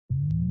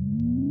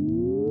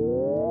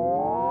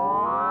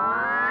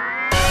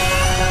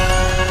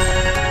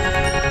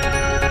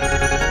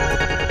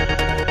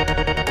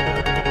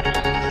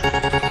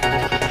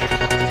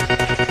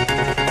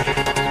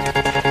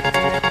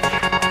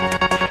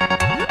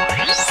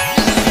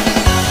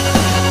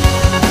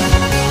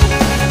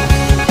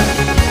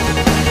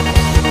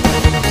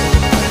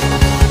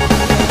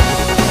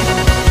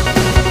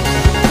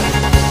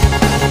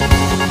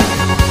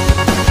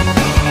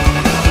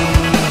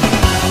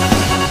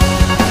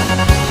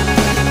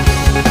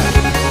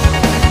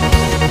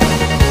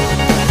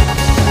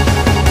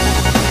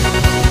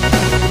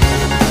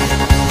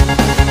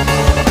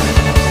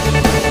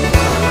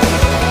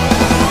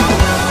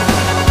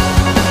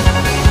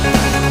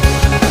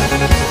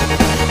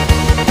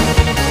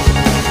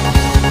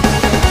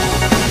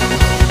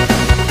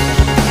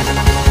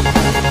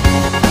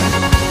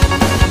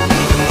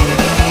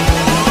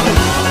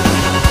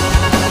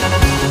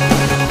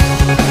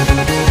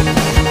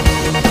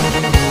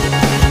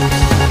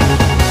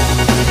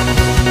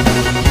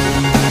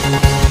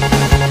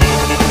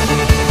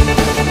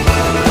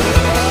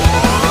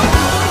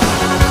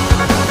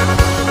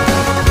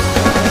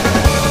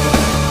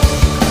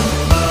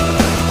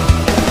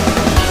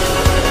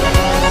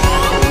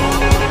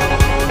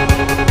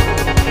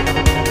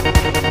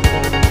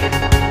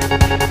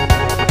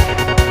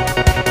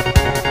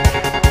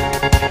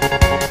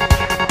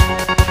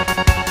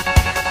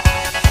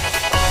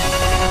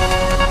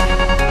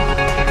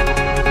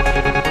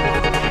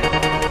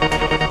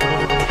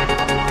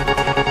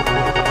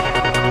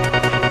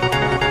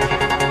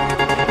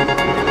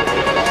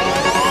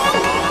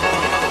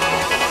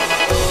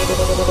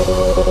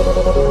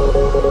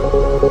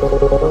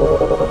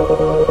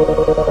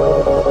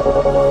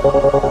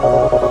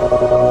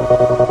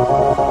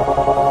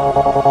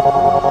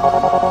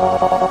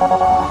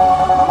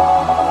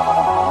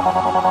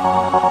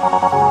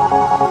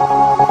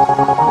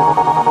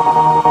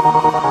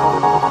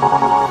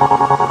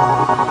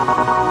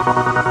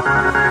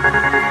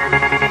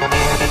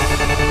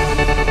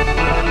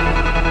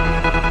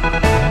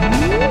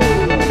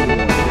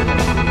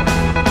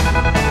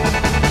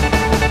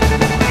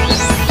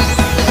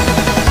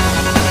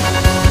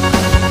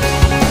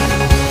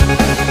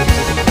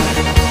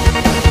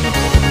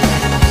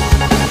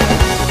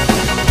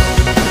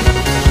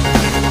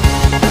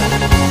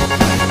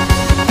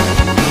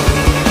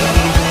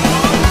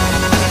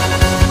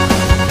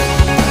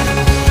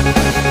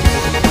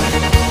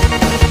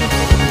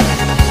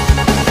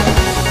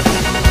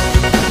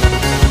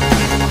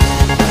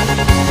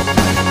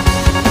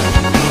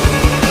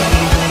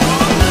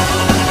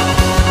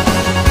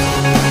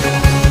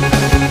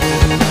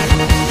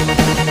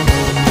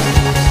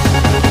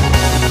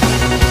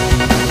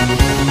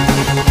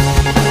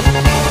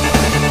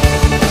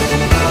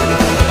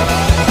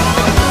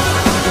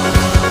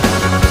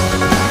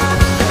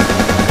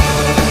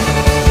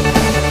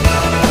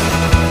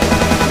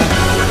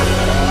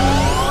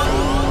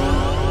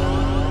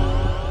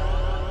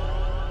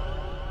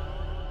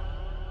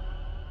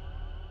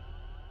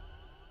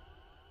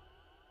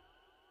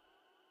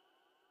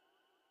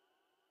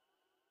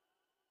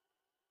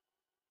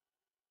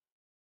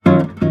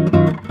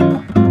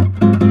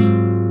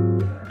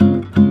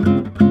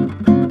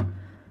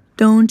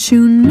Don't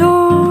you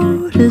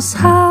notice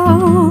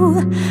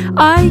how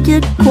I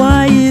get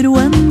quiet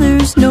when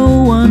there's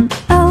no one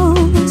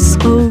else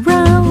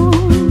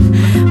around?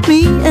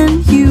 Me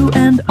and you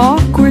and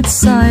awkward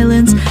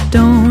silence.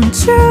 Don't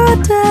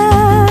you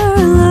dare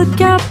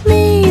look at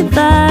me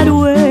that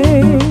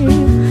way.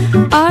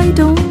 I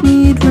don't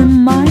need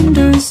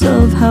reminders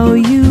of how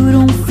you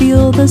don't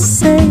feel the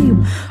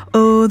same.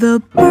 Oh,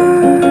 the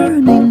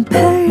burning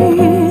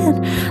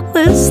pain,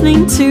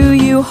 listening to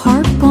you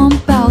heart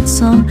pump out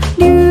some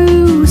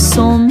new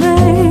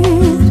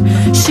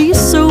soulmate. She's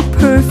so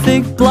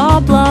perfect,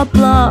 blah blah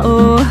blah.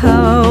 Oh,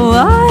 how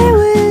I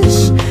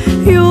wish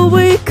you'll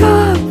wake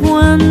up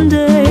one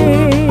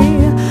day.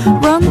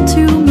 Run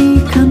to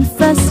me,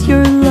 confess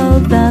your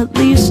love. At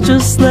least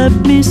just let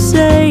me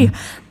say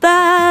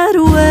that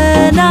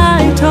when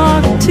I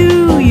talk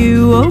to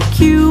you, oh,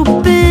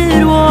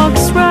 Cupid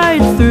walks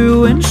right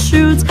through and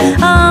shoots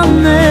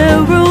an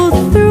arrow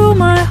through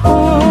my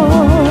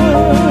heart.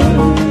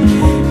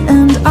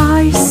 And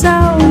I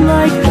sound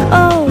like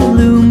a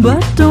loon,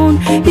 but don't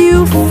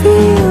you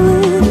feel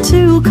it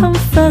to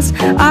confess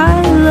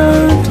I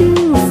loved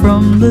you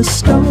from the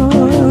start?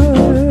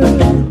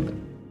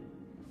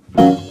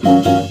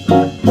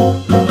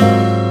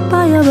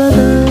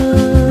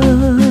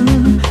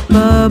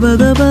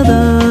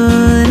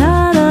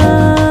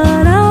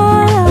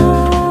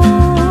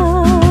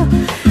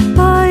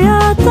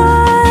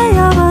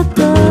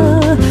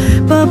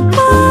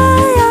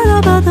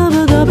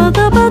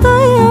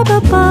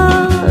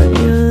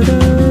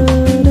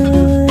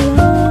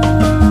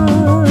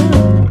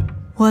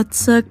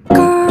 What's a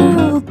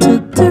girl to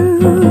do,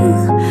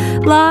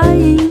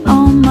 lying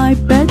on my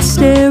bed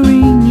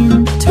staring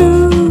into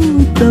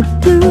the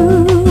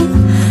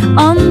blue?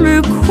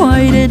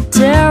 Unrequited,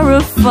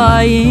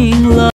 terrifying love.